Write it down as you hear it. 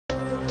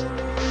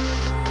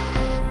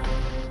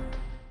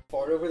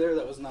over there.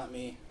 That was not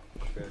me.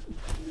 Okay,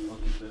 I'll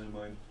keep that in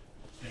mind.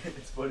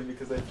 It's funny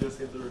because I just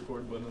hit the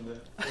record button on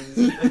that.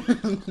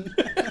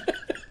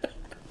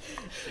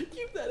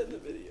 Keep that in the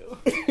video.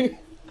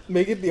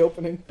 Make it the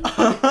opening.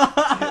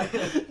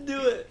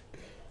 Do it.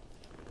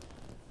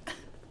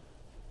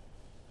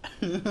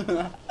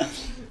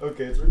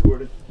 Okay, it's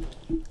recorded.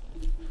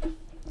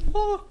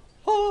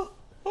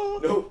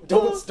 No,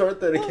 don't start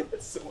that again.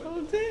 That's so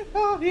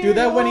Do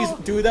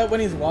that when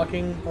he's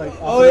walking like.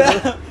 Oh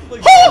yeah.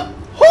 Like,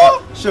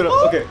 Shut up.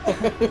 Okay.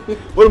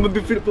 What am I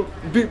beautiful?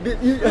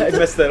 I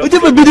messed that up.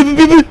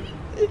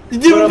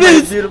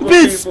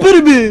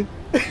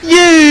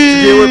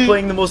 Today we're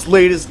playing the most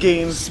latest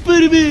games.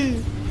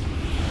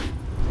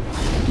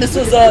 This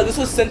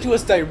was sent to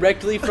us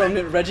directly from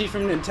Reggie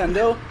from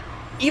Nintendo.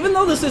 Even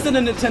though this isn't a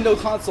Nintendo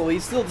console, he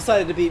still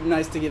decided to be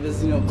nice to give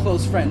his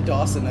close friend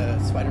Dawson a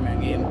Spider-Man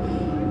game.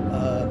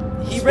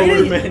 He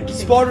rated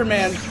Spartan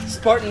Man.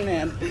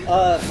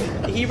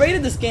 He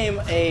rated this game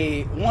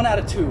a 1 out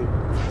of 2.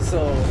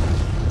 So,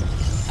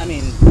 I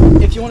mean,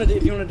 if you wanted to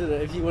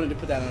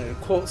put that on a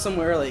quote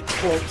somewhere, like on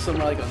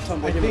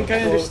Tumblr. I think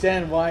I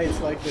understand why it's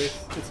like this.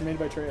 It's made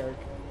by Treyarch.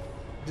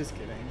 Just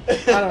kidding.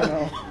 I don't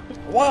know.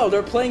 Wow,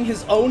 they're playing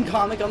his own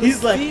comic on this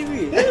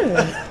TV.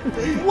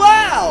 Yeah.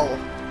 Wow.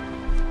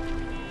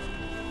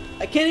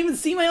 I can't even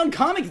see my own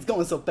comic. It's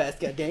going so fast,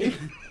 goddamn.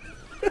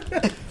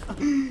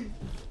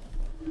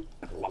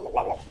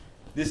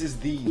 This is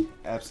the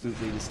absolute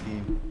latest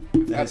game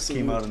that has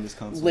came out on this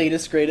console.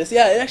 Latest, greatest.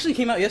 Yeah, it actually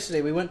came out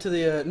yesterday. We went to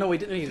the. No, we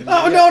didn't.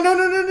 Oh no!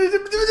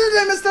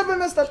 I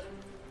messed up.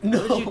 No.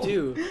 What did you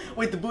do?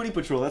 Wait, the booty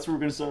patrol. That's where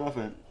we're gonna start off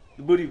at.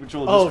 The booty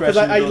patrol. Oh, because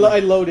I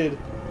loaded.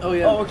 Oh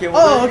yeah. Oh okay.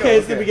 Well, okay,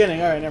 it's the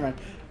beginning. All right, never mind.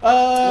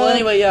 Well,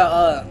 anyway,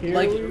 yeah.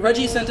 Like we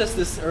Reggie go. sent us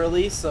this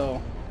early,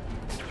 so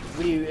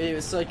it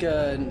was like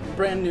a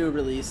brand new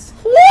release.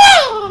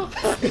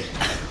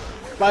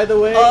 By the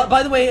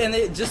way, and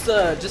they just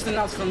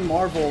announced from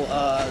Marvel,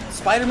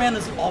 Spider-Man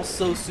is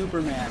also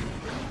Superman.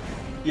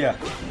 Yeah.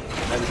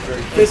 That is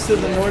very cool. Fist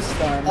of the North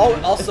Star. Oh,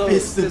 also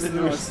Fist of the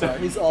North Star.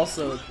 He's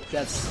also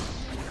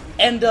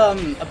and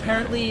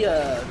apparently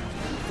the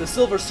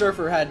Silver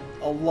Surfer had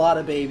a lot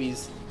of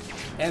babies,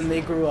 and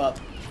they grew up,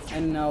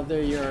 and now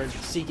they're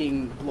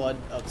seeking blood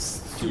of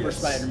Super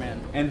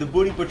Spider-Man. And the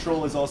booty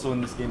patrol is also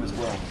in this game as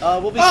well.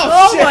 We'll be.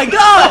 Oh, My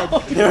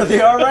God! There they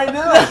are right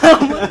now.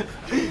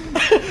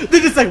 They're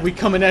just like, we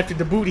coming after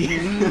the booty.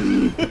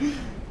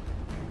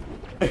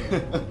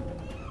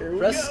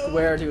 Press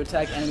square to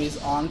attack enemies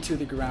onto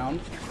the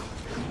ground.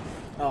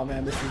 Oh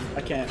man,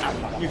 I can't.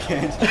 You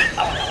can't.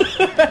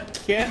 I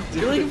can't do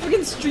You're like a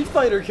freaking Street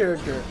Fighter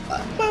character.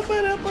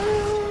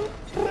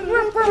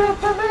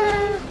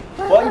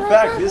 Fun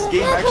fact: this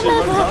game actually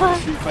runs on the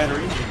Street Fighter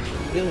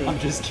engine. Really? I'm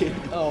just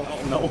kidding. Oh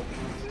No.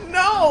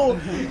 No!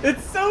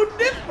 It's so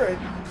different!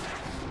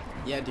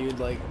 yeah, dude.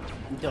 Like,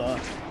 duh.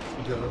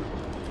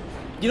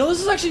 You know,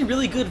 this is actually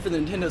really good for the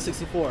Nintendo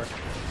 64.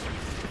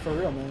 For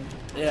real, man.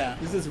 Yeah.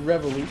 This is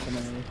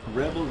revolutionary.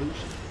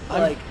 Revolution.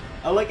 Like,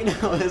 I like it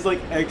how it has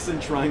like X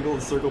and triangle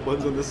and circle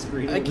buttons on the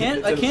screen. I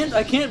can't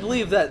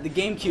believe that the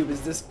GameCube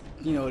is this,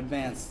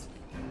 advanced.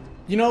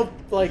 You know,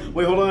 like...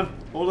 Wait, hold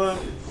on.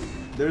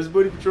 There's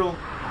booty patrol.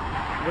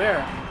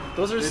 Where?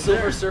 Those are Right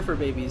Silver there. Surfer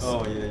babies.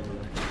 Oh yeah, you're right.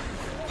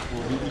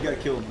 Well, he got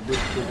killed.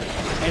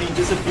 And he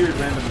disappeared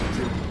randomly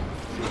too.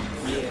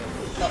 Yeah.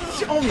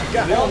 Oh my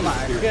God. Oh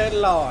my good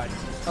lord.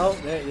 Oh,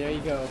 there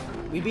you go.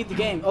 We beat the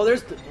game. Oh,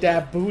 there's the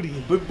That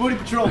booty. Booty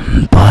patrol.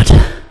 What?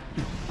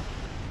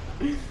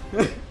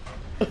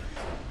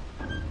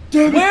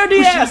 Where the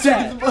ass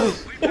at?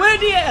 Where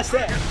the ass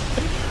at?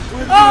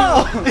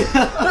 Oh!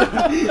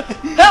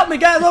 Help me,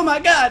 guys! Oh my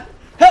God!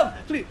 Help!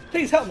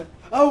 Please help me!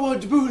 I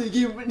want your booty.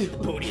 Give me.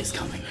 Booty is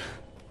coming.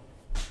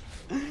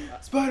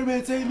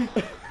 Spider-Man, save me.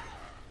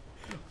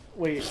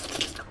 Wait.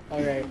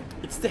 Alright.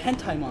 It's the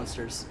hentai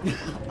monsters.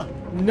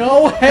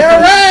 No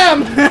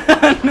harem!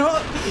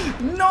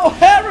 no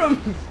harem!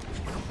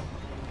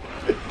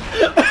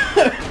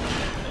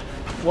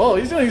 Whoa,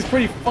 he's doing these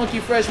pretty funky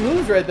fresh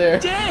moves right there.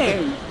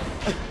 Dang!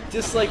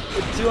 Just like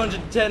a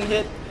 210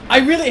 hit. I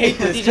really hate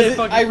this. DJ 'Cause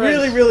fucking I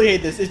French. really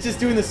hate this. It's just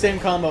doing the same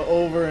combo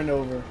over and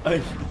over.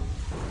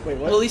 Wait,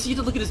 what? Well, at least you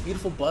get to look at his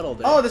beautiful butt all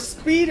day. Oh, the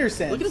speeder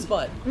sense. Look at his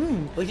butt.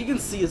 Mm. Like you can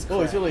see his.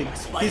 Oh,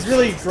 crack. he's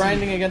really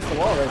grinding against the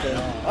wall right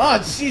there. Oh,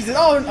 Jesus.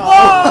 Oh, no.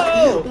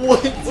 Whoa!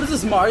 What? What is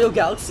this, Mario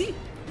Galaxy?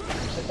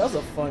 That was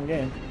a fun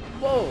game.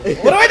 Whoa!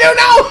 What do I do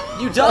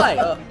now? You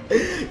die.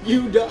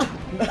 You die.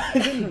 I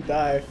didn't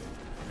die.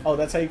 Oh,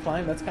 that's how you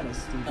climb? That's kind of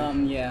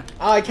stupid. Yeah.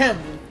 Oh, I can't.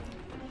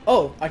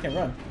 Oh, I can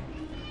run.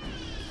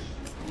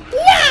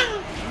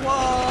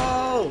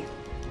 Whoa!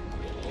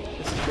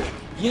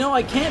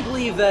 I can't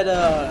believe that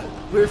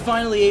we were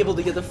finally able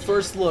to get the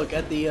first look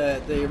at the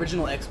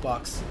original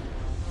Xbox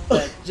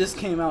that just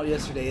came out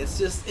yesterday. It's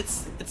just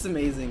it's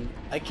amazing.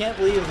 I can't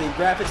believe the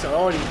graphics are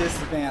already this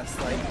advanced.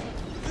 Like,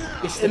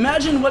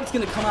 imagine what's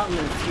gonna come out in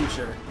the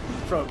future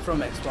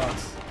from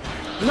Xbox.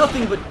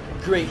 Nothing but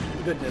great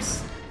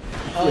goodness.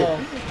 Oh,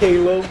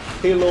 Halo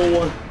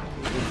 1.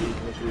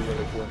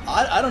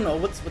 I don't know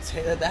what's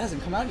that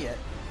hasn't come out yet.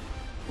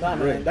 Nah,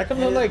 man, that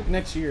comes out like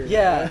next year.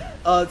 Yeah,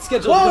 it's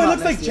scheduled. to Whoa, come it out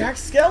looks like next year. Jack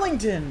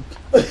Skellington.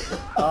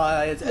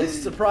 It's a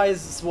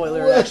surprise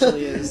spoiler. It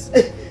actually is.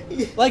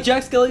 Like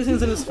Jack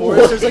Skellington's in his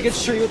forest. There's like a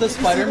tree with a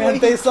Spider-Man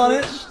face on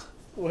it.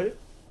 What?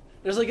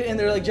 There's like, and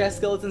they're like Jack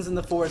Skellington's in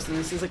the forest, and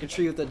he sees like a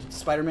tree with a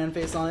Spider-Man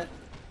face on it,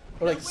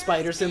 or like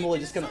spider symbol. He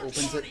just kind of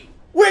opens it.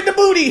 Where's the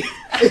booty?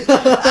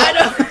 I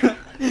know.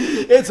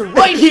 It's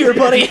right here,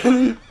 buddy.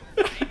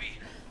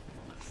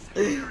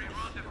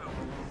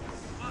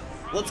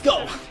 Let's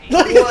go.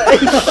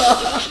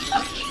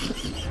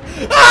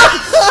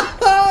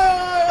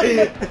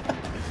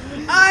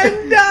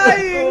 I'm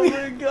dying. Oh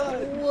my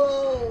god.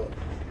 Whoa.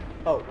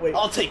 Oh wait.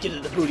 I'll take you to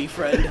the booty,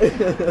 friend.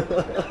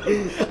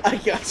 I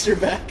got your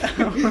back.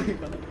 Oh my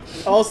god.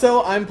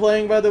 Also, I'm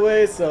playing, by the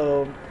way,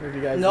 so if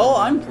you guys. No, don't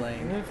I'm know.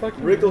 playing. Yeah, fuck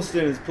you.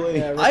 Rickleston is playing.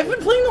 Yeah, I've been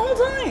playing the whole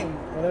time.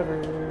 Whatever.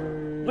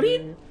 What are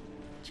you?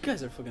 You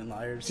guys are fucking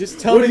liars. Just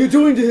tell What me. are you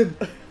doing to him?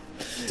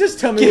 Just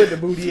tell me where the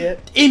booty at.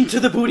 Into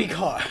the booty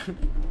car.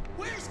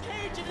 Where's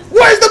Cage and his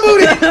Where's the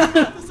booty?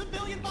 the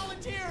civilian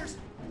volunteers?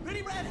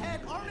 Pretty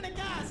redhead, arming and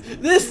gas.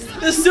 This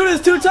suit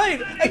is too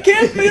tight. I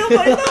can't feel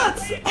my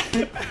nuts.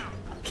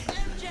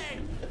 MJ.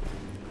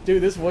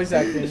 Dude, this voice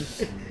acting.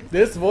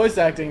 This voice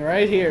acting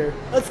right here.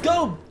 Let's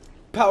go,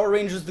 Power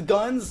Rangers. The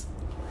guns.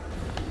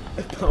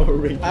 Power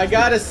Rangers. I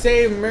gotta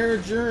save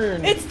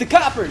Marjorie. It's the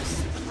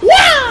coppers.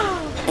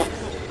 Wow!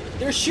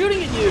 They're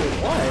shooting at you.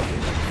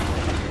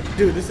 Why?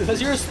 Dude, this is. Because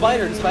you're a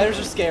spider, and spiders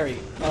are scary.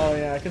 Oh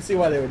yeah, I can see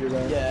why they would do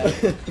that.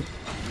 Yeah.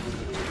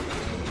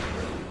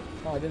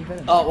 Oh, I didn't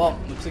finish. Oh, well,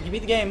 looks like you beat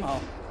the game. Oh.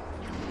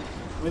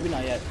 Maybe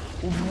not yet.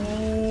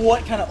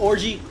 What kind of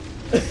orgy?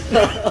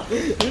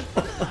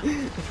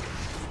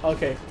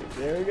 Okay,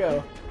 there we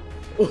go.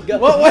 Whoa!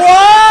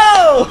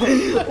 Whoa!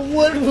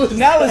 What was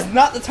Now is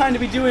not the time to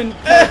be doing.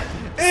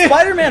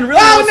 Spider-Man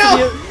really Oh, wants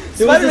no! to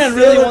be. Spider-Man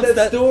really wants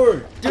that.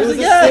 store. There's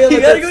yeah, you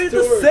gotta go get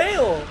the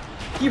sale.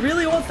 He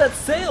really wants that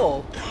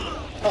sale.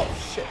 Oh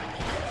shit!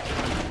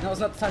 Now is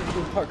not the time to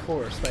do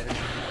parkour, Spider-Man.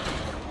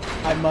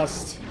 I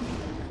must.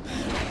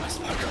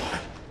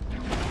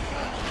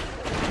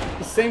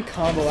 The same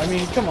combo. I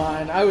mean, come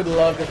on. I would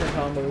love different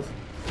combos.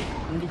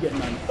 When do you get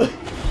none?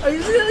 Are you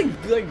just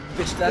gonna like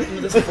bitch that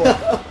into this floor?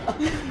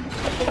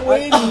 The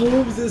way he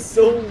moves is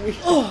so weird.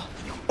 Oh.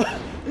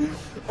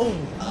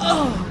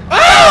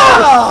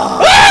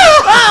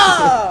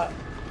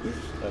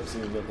 I've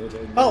seen that.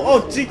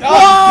 Oh, gee. Oh,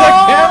 Oh!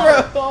 the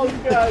camera. Oh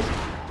gosh.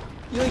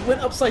 You like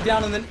went upside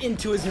down and then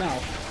into his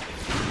mouth.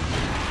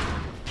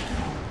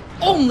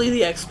 Only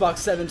the Xbox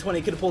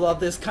 720 could have pulled off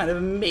this kind of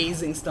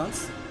amazing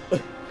stunts.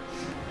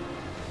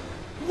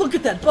 Look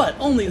at that butt.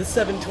 Only the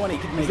 720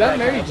 could make Is that kind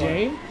Mary of butt.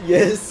 Jane?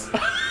 Yes.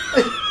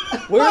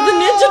 Where are the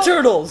Ninja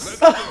Turtles?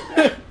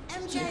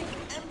 MJ,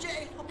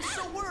 I'm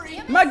so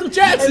worried. Michael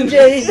Jackson.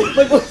 MJ,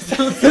 my voice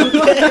sounds so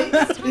bad.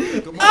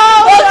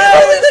 Oh,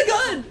 holding the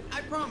gun.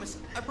 I promise.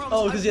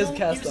 Oh, because he has a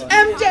cast on.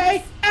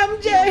 MJ.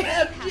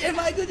 MJ,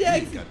 Michael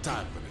Jackson. Got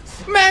time for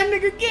this. Man,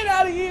 nigga, get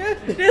out of here.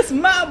 This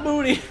my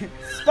booty.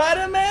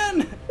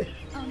 Spider-Man.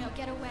 Oh no,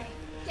 get away.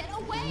 Get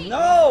away!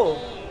 No.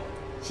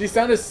 She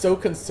sounded so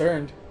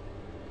concerned.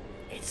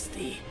 It's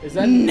the Is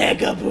that-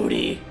 nega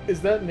booty.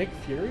 Is that Nick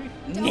Fury?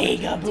 Don't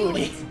Nega do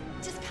booty. it.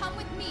 Just come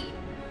with me.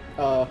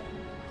 But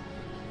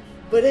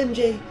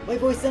MJ, my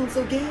voice sounds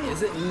so gay.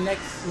 Is it Nick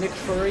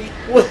Furry?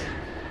 What?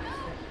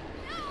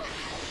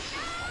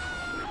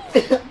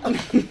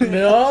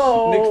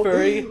 No. Nick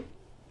Furry.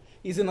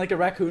 He's in like a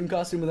raccoon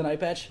costume with an eye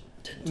patch.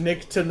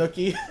 Nick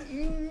Tanuki.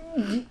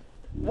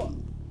 What?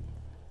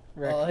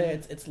 Oh, hey,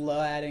 it's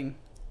loading.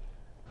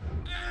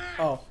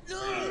 Oh.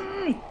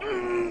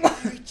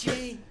 Mary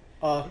Jane.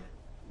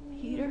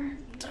 Peter.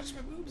 Touch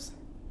my boobs.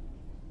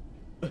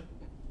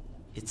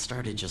 It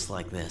started just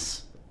like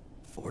this.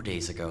 4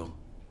 days ago.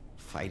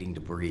 Fighting to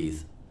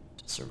breathe.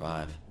 To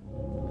survive.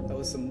 That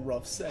was some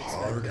rough sex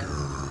back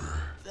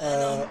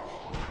then.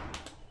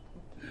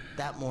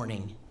 That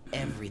morning,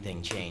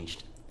 everything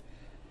changed.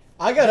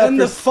 I got And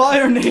the up for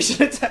Fire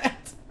Nation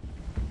attacked.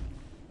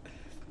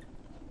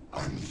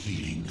 I'm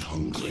feeling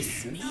hungry.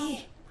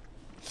 Me?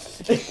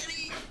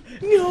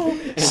 No. And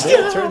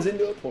then it turns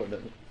into a porno.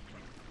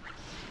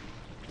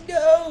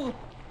 No!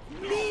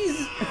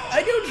 Please!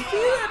 I don't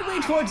feel that way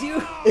towards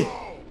you!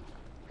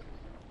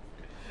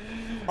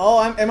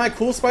 Oh, am I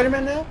cool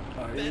Spider-Man now?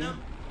 Venom,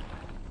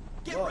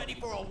 get ready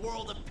for a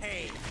world of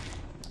pain.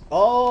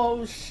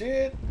 Oh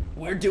shit.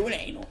 We're doing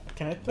anal.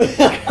 Can I?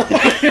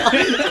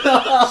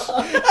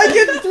 I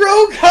can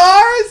throw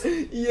cars.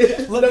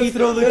 Yeah. Let me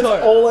throw the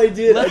car. All I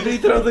did. Let I me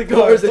just throw threw the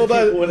cars. at Hold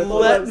on. people when it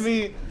Let was-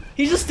 me.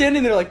 He's just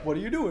standing there like, what are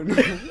you doing?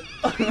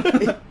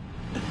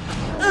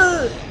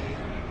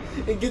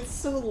 It gets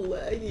so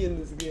laggy in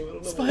this game. I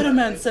don't know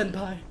Spider-Man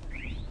senpai.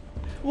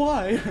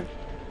 Why?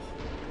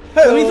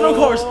 Let me throw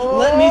cars.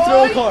 Let me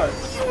throw a car.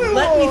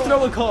 Let me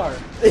throw a car.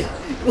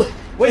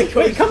 Wait,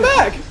 come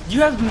back.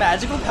 You have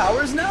magical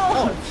powers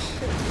now?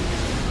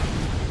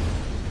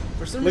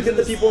 For some Look reason at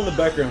the this- people in the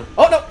background.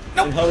 Oh no,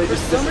 no! And how they For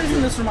just some reason,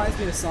 disappear. this reminds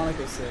me of Sonic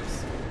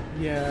 06.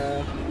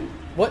 Yeah.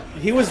 What?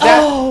 He was that.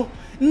 Oh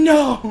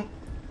no!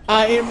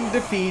 I am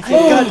defeated.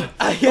 God,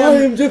 I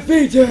am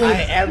defeated.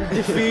 I am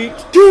defeat.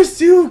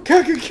 Curse you,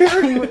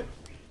 Kakakari!